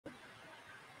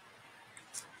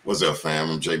What's up,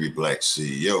 fam? I'm JB Black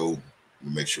CEO.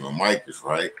 Make sure my mic is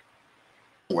right.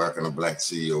 Welcome to Black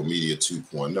CEO Media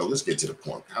 2.0. Let's get to the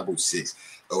point. Cabo 6.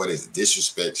 Oh, it is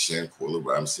disrespect Shanquella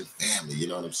Robinson family. You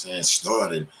know what I'm saying?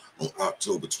 Starting on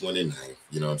October 29th.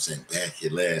 You know what I'm saying? Back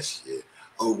here last year.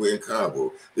 Over in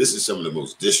Cabo. This is some of the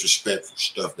most disrespectful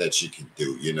stuff that you can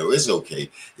do. You know, it's okay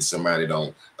if somebody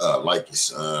don't like your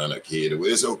son or kid.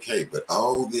 It's okay. But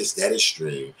all this, that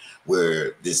extreme,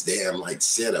 where this damn like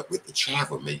setup with the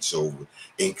travel mates over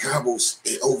in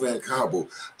Cabo,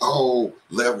 all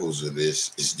levels of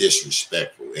this is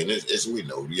disrespectful. And as we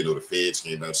know, the feds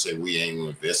came out and said we ain't gonna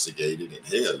investigate it. And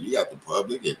hell, you got the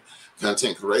public and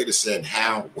content creators saying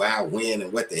how, why, when,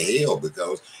 and what the hell,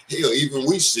 because hell, even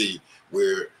we see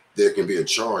where there can be a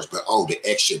charge, but the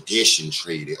extradition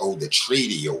treaty, the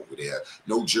treaty over there,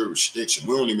 no jurisdiction.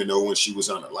 We don't even know when she was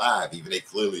unalive. Even they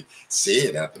clearly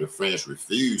said after the friends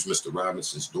refused Mr.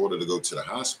 Robinson's daughter to go to the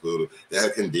hospital, that her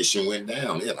condition went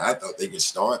down. And I thought they could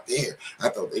start there. I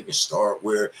thought they could start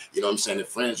where, the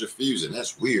friends refused. And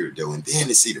that's weird, though. And then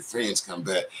to see the friends come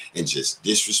back and just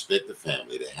disrespect the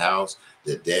family, the house,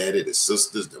 the daddy, the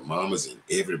sisters, the mamas, and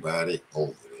everybody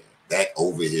over there. Back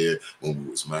over here when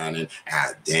we was minding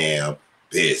our damn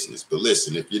business. But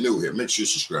listen, if you're new here, make sure you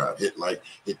subscribe, hit like,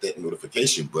 hit that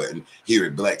notification button here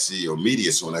at Black CEO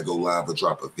Media. So when I go live or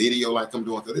drop a video like I'm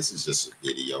doing, because this is just a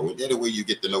video, and that way you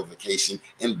get the notification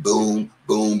and boom,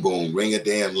 boom, boom, ring a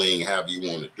damn ling, however you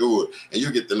want to do it, and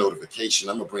you get the notification.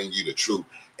 I'm gonna bring you the truth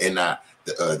and not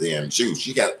the damn juice.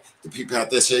 You got the people out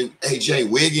there saying, hey, Jay,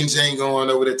 Wiggins ain't going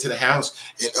over there to the house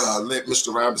and let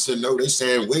Mr. Robinson know. They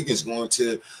saying Wiggins going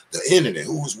to the internet.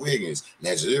 Who was Wiggins?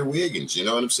 Nazeer Wiggins. You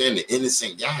know what I'm saying? The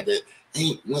innocent guy that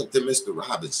ain't went to Mr.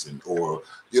 Robinson, or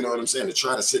you know what I'm saying, to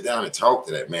try to sit down and talk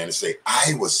to that man and say,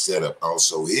 I was set up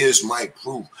also. Here's my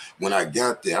proof. When I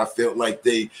got there, I felt like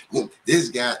this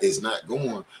guy is not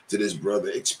going to this brother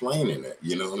explaining that.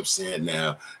 You know what I'm saying?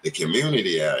 Now, the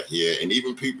community out here, and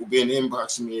even people being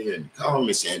inboxing me and calling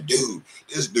me saying, dude,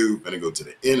 this dude gonna go to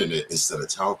the internet instead of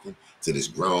talking to this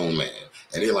grown man.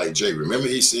 And they're like, Jay, remember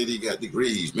he said he got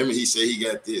degrees. Remember he said he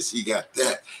got this, he got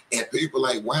that. And people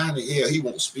like, why in the hell he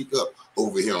won't speak up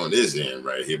over here on this end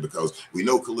right here? Because we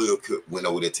know Khalil Cook went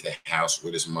over there to the house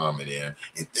with his mom in there.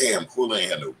 And damn, Khalil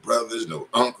ain't had no brothers, no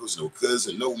uncles, no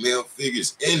cousins, no male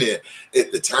figures in there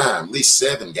at the time. At least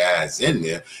 7 guys in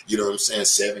there. You know what I'm saying?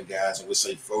 7 guys, and we'll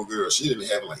say 4 girls. She didn't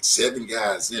have like 7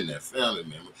 guys in there, family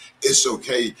members. It's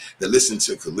okay to listen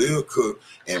to Khalil Cook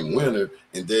and Winter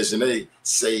and Dejanay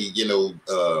say,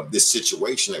 this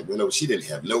situation that she didn't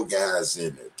have no guys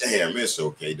in there. Damn, it's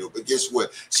okay though. But guess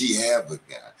what? She have a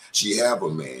guy. She have a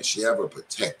man. She have a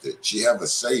protector. She have a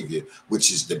savior,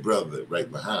 which is the brother right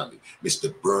behind me,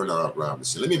 Mr. Bernard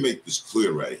Robinson. Let me make this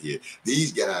clear right here.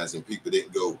 These guys and people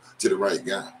didn't go to the right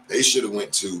guy. They should have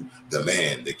went to the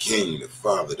man, the king, the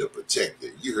father, the protector.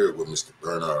 You heard what Mr.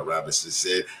 Bernard Robinson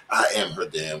said. I am her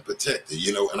damn protector,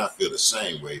 and I feel the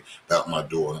same way about my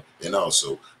daughter and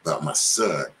also about my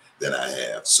son that I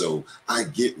have. So I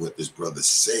get what this brother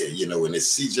said, and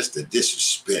see just the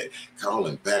disrespect,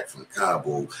 calling back from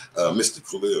Cabo, Mr.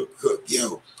 Khalil Cook,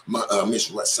 my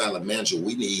Miss Salamander,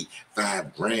 we need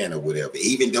 $5,000 or whatever.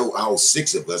 Even though all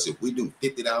 6 of us, if we do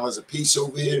 $50 a piece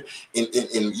over here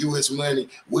in U.S. money,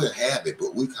 we'll have it.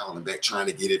 But we calling back trying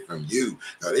to get it from you.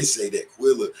 Now they say that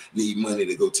Quilla need money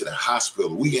to go to the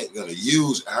hospital. We ain't gonna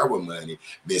use our money,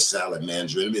 Miss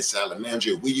Salamander. And Miss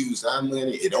Salamander, if we use our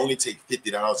money, it only takes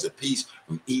 $50 a piece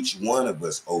from each one of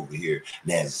us over here.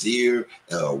 Nazeer,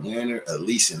 Winter,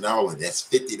 Elise, and all of that's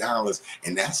 $50,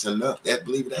 and that's enough.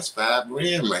 Believe it, that's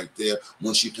 $5,000 right there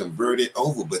once you convert it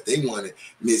over. But they wanted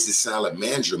Mrs.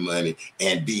 Salamander money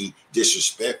and be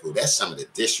disrespectful. That's some of the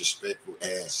disrespectful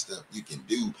ass stuff you can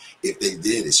do if they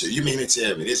did it. So you mean to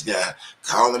tell me this guy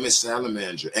calling Miss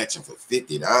Salamander asking for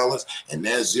 $50, and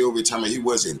Nazeer every time he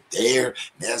wasn't there,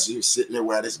 Nazeer sitting there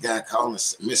while this guy calling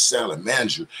Miss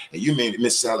Salamander, and you mean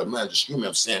Miss Salamander, excuse me,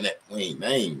 I'm saying that queen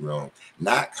name wrong,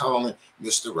 not calling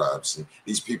Mr. Robinson.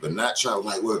 These people not trying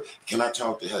like, well, can I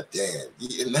talk to her dad?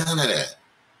 None of that.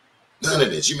 None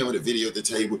of this. You remember the video at the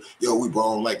table? Yo, we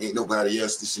ball like ain't nobody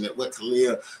else. This and that. What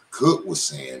Khalil Cook was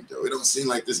saying, though. It don't seem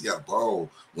like this guy ball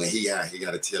when he out here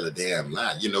got to tell a damn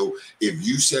lie. If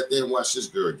you sat there and watched this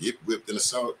girl get whipped and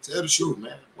assaulted, tell the truth,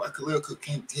 man. Why Khalil Cook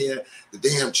can't tell the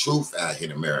damn truth out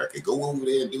here in America? Go over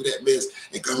there and do that mess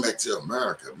and come back to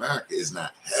America. America is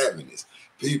not having this.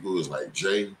 People is like,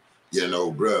 Jay,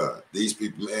 bruh, these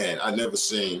people, man, I never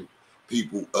seen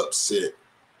people upset.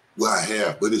 Well, I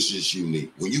have, but it's just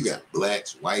unique. When you got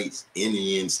blacks, whites,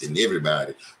 Indians, and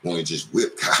everybody want to just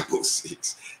whip Cabo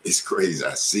 6, it's crazy.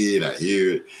 I see it, I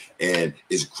hear it, and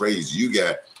it's crazy. You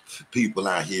got People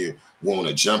out here want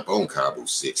to jump on Cabo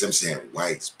 6. I'm saying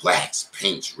whites, blacks,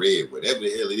 pinks, red, whatever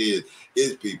the hell it is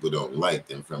people don't like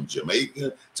them from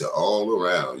Jamaica to all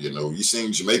around. You know, you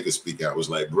seen Jamaica speak out, was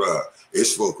like, bruh,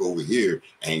 it's folk over here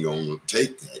ain't gonna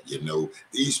take that. You know,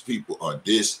 these people are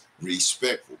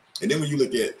disrespectful. And then when you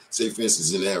look at, say, for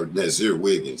instance, in that Nazeer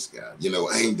Wiggins guy, you know,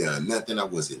 I ain't done nothing. I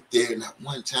wasn't there. Not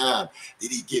one time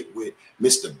did he get with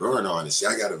Mr. Bernard and say,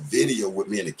 I got a video with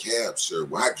me in the cab, sir.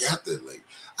 Well, I got there late.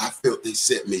 I felt they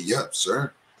set me up,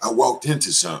 sir. I walked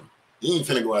into something. You ain't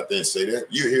finna go out there and say that.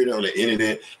 You hear it on the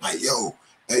internet, like, yo,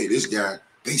 hey, this guy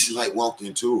basically like walked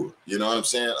into it. You know what I'm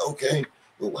saying? Okay.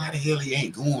 Well, why the hell he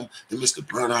ain't going to Mr.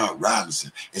 Bernard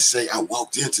Robinson and say, I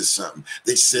walked into something.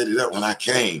 They set it up when I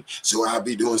came, so I'll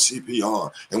be doing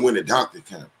CPR. And when the doctor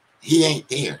comes, he ain't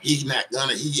there. He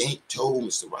ain't told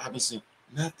Mr. Robinson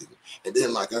nothing. And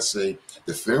then, like I say,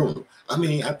 the funeral. I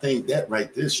mean, I think that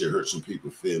right there should hurt some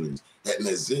people's feelings. That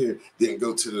Nazeer didn't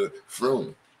go to the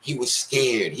funeral. He was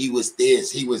scared. He was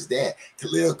this. He was that.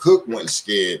 Khalil Cook wasn't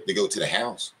scared to go to the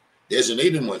house. Desiree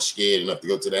wasn't scared enough to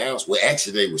go to the house. Well,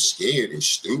 actually, they were scared and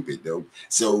stupid, though.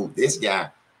 So this guy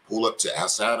pull up to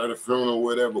outside of the funeral or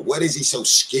whatever. What is he so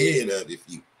scared of if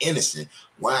you innocent?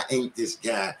 Why ain't this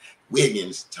guy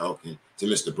Wiggins talking to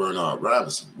Mr. Bernard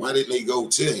Robinson? Why didn't they go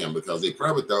to him? Because they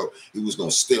probably thought he was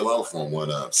going to steal off on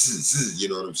one of them. You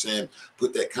know what I'm saying?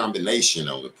 Put that combination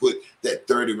on it. Put that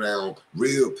 30-round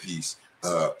real piece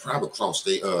probably across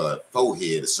their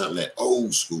forehead or something, that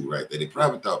old school right there. They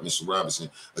probably thought Mr.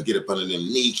 Robinson would get up under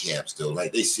them kneecaps, though,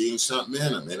 like they seen something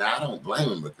in him. And I don't blame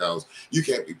him, because you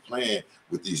can't be playing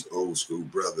with these old school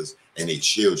brothers and their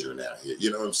children out here.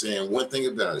 You know what I'm saying? One thing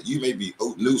about it, you may be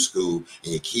old new school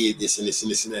and your kid this and this and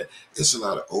this and that. It's a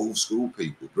lot of old school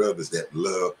people, brothers that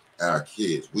love our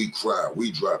kids. We cry,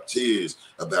 we drop tears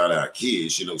about our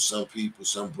kids. You know, some people,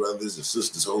 some brothers and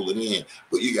sisters hold it in,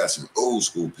 but you got some old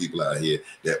school people out here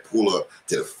that pull up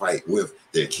to the fight with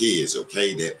their kids,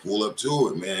 okay? That pull up to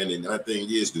it, man. And my thing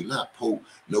is, do not poke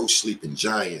no sleeping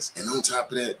giants. And on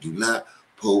top of that, do not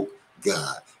poke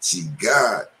God. See,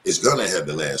 God is gonna have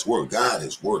the last word. God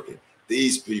is working.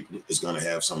 These people is gonna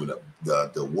have some of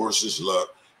the worstest luck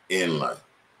in life.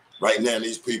 Right now,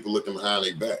 these people looking behind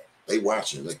their back. They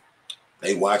watching.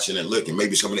 They watching and looking.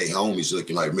 Maybe some of their homies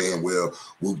looking like, man, well,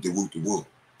 whoop de whoop de whoop.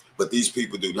 But these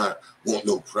people do not want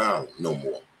no problem no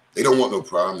more. They don't want no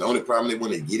problem. The only problem they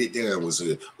want to get it done was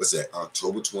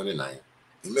October 29th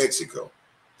in Mexico.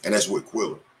 And that's with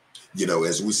Quilla. You know,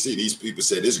 as we see, these people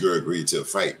said this girl agreed to a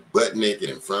fight butt naked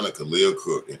in front of Khalil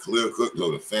Cook. And Khalil Cook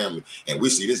know the family. And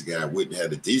we see this guy wouldn't have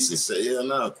the decency to say, hell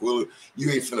no, Quilla, you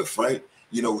ain't finna fight.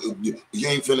 You know, you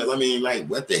ain't finna, I mean, like,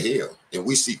 what the hell? And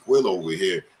we see Quilla over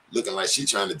here looking like she's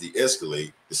trying to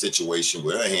de-escalate the situation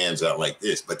with her hands out like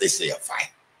this, but they say a fight.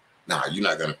 Nah, you're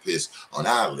not gonna piss on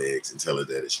our legs and tell her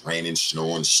that it's raining,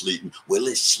 snowing, sleeting. Well,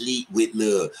 let's sleep with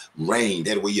little rain.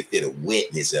 That way you feel the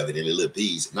wetness of it and the little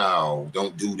bees. No,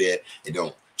 don't do that, and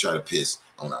don't try to piss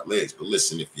on our legs. But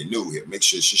listen, if you're new here, make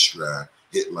sure you subscribe.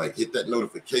 Hit that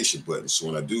notification button, so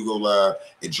when I do go live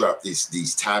and drop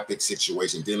these topic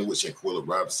situations dealing with Shanquella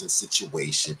Robinson's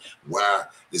situation, why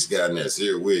this guy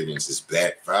Nazeer Wiggins is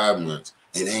back 5 months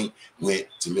and ain't went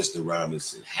to Mr.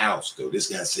 Robinson's house, though. This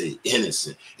guy say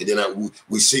innocent, and then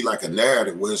we see like a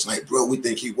narrative where it's like, bro, we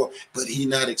think he was, but he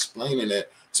not explaining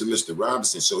that to Mr.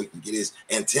 Robinson so he can get his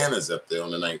antennas up there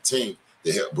on the 19th.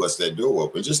 To help bust that door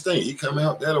open. Just think, he come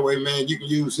out that way, man. You can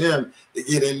use him to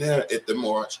get in there at the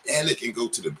march, and it can go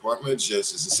to the Department of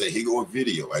Justice and say, here go a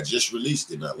video. I just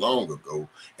released it not long ago,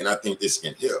 and I think this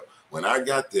can help. When I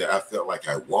got there, I felt like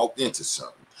I walked into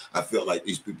something. I felt like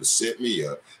these people set me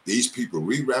up. These people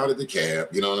rerouted the cab.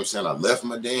 You know what I'm saying? I left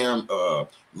my damn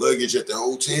luggage at the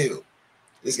hotel.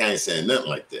 This guy ain't saying nothing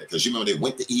like that, because you know they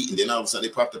went to eat, and then all of a sudden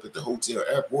they popped up at the hotel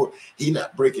airport. He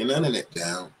not breaking none of that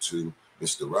down to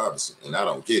Mr. Robinson, and I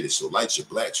don't get it. So light your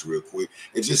blacks real quick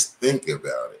and just think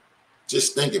about it.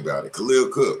 Just think about it. Khalil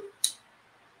Cook,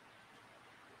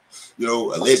 you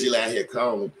know, allegedly out here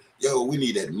calling, yo, we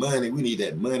need that money. We need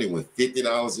that money with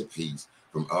 $50 a piece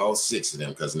from all 6 of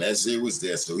them, because Nazeer was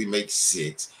there, so he makes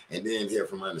 6. And then here,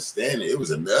 from my understanding, it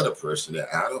was another person that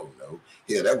I don't know.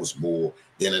 Here, that was more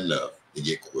than enough to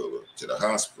get Quilla to the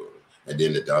hospital. And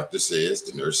then the doctor says,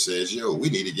 the nurse says, yo,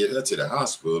 we need to get her to the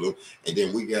hospital. And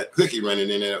then we got Cookie running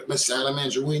in there. Miss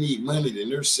Salamander, we need money. The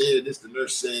nurse said this, the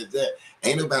nurse said that.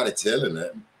 Ain't nobody telling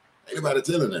nothing. Ain't nobody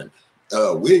telling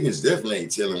nothing. Wiggins definitely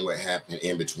ain't telling what happened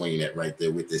in between that right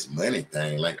there with this money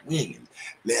thing. Like, Wiggins.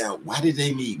 Now, why did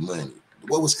they need money?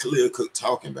 What was Khalil Cook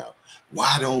talking about?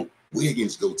 Why don't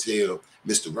Wiggins go tell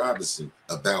Mr. Robinson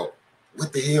about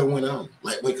what the hell went on?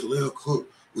 Like when Khalil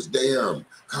Cook was there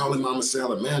calling Mama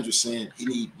Salamander saying he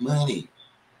need money.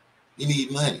 He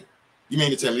need money. You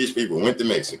mean to tell me these people went to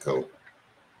Mexico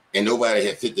and nobody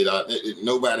had $50?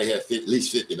 Nobody had at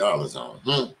least $50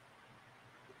 on.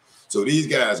 So these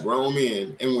guys, grown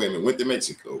men and women, went to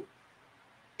Mexico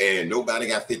and nobody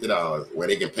got $50 where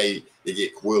they can pay to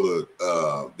get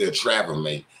Quilla, their travel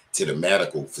mate, to the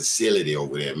medical facility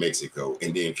over there in Mexico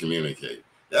and then communicate.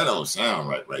 That don't sound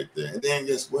right there. And then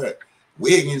guess what?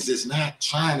 Wiggins is not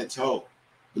trying to talk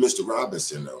to Mr.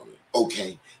 Robinson on it.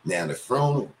 Okay, now the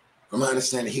frontal, from my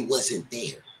understanding, he wasn't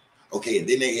there. Okay, and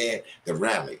then they had the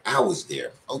rally. I was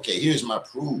there. Okay, here's my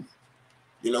proof.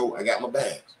 You know, I got my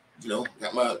badge. You know,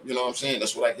 got my, you know what I'm saying?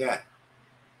 That's what I got.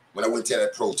 When I went to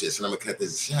that protest and I'm gonna cut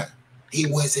this shot, he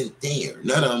wasn't there.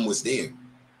 None of them was there.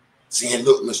 Saying,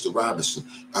 look, Mr. Robinson,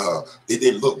 it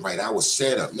didn't look right. I was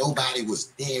set up. Nobody was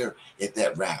there at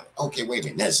that rally. Okay, wait a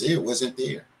minute. Nazeer wasn't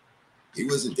there. He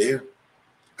wasn't there.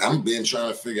 I'm been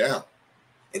trying to figure out.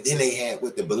 And then they had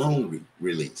with the balloon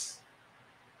release.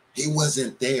 He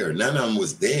wasn't there. None of them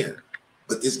was there.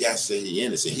 But this guy said he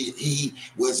innocent. He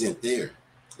wasn't there.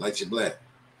 Like your black.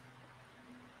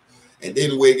 And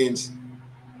then Wiggins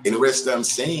and the rest of them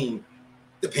saying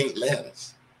the pink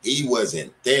letters. He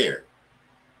wasn't there.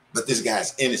 But this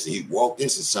guy's innocent. He walked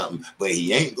into something, but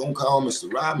he ain't gonna call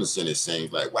Mr. Robinson. It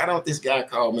seems like, why don't this guy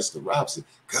call Mr. Robinson?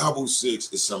 Cabo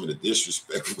 6 is some of the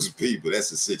disrespectful people. That's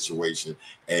the situation.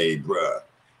 Hey, bruh,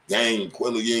 dang,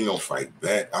 Quilla, you ain't gonna fight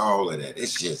back. All of that.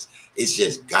 It's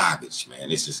just garbage,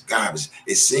 man. It's just garbage.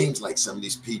 It seems like some of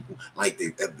these people, like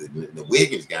the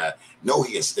Wiggins guy, know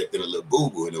he had stepped in a little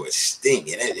boo-boo and it was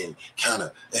stinking and kind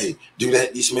of, hey, do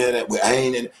that, you smell that? Well, I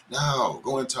ain't in it. No,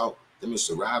 go and talk to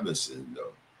Mr. Robinson,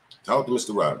 though. Talk to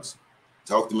Mr. Robinson.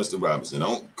 Talk to Mr. Robinson.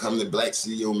 Don't come to Black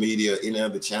CEO Media, any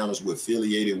other channels we're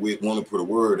affiliated with, want to put a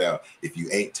word out if you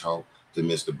ain't talk to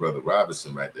Mr. Brother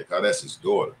Robinson right there, because that's his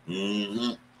daughter.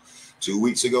 2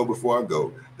 weeks ago before I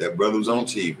go, that brother was on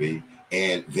TV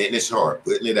and venting his heart,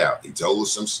 putting it out. He told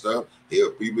us some stuff. Hell,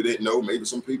 people didn't know. Maybe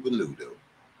some people knew, though.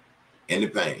 And the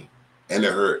pain and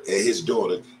the hurt at his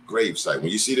daughter's gravesite. When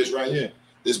you see this right here,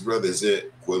 this brother is at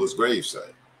Quilla's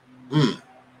gravesite.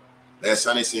 Last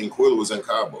time they seen Quilla was in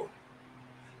Cabo.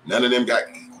 None of them got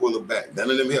Quilla back.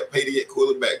 None of them helped pay to get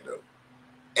Quilla back, though.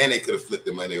 And they could have flipped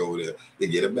the money over there to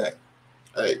get it back.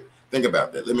 Hey, think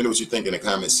about that. Let me know what you think in the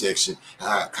comment section.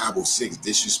 Cabo 6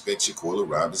 disrespects your Quilla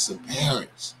Robinson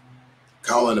parents.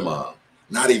 Calling the mom.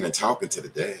 Not even talking to the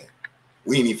dad.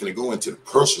 We ain't even going to go into the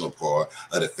personal part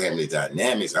of the family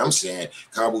dynamics. I'm saying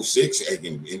Cabo 6,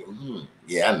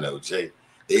 yeah, I know, Jay.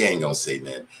 They ain't gonna say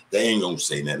nothing. They ain't gonna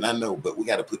say nothing. I know, but we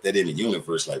got to put that in the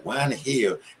universe. Like, why in the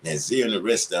hell Nazeer and the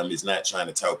rest of them is not trying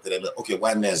to talk to them? Okay,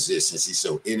 why Nazeer, since he's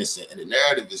so innocent? And the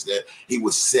narrative is that he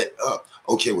was set up.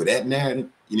 Okay, with that narrative,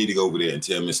 you need to go over there and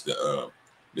tell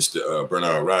Mr.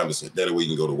 Bernard Robinson. That way we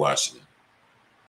can go to Washington.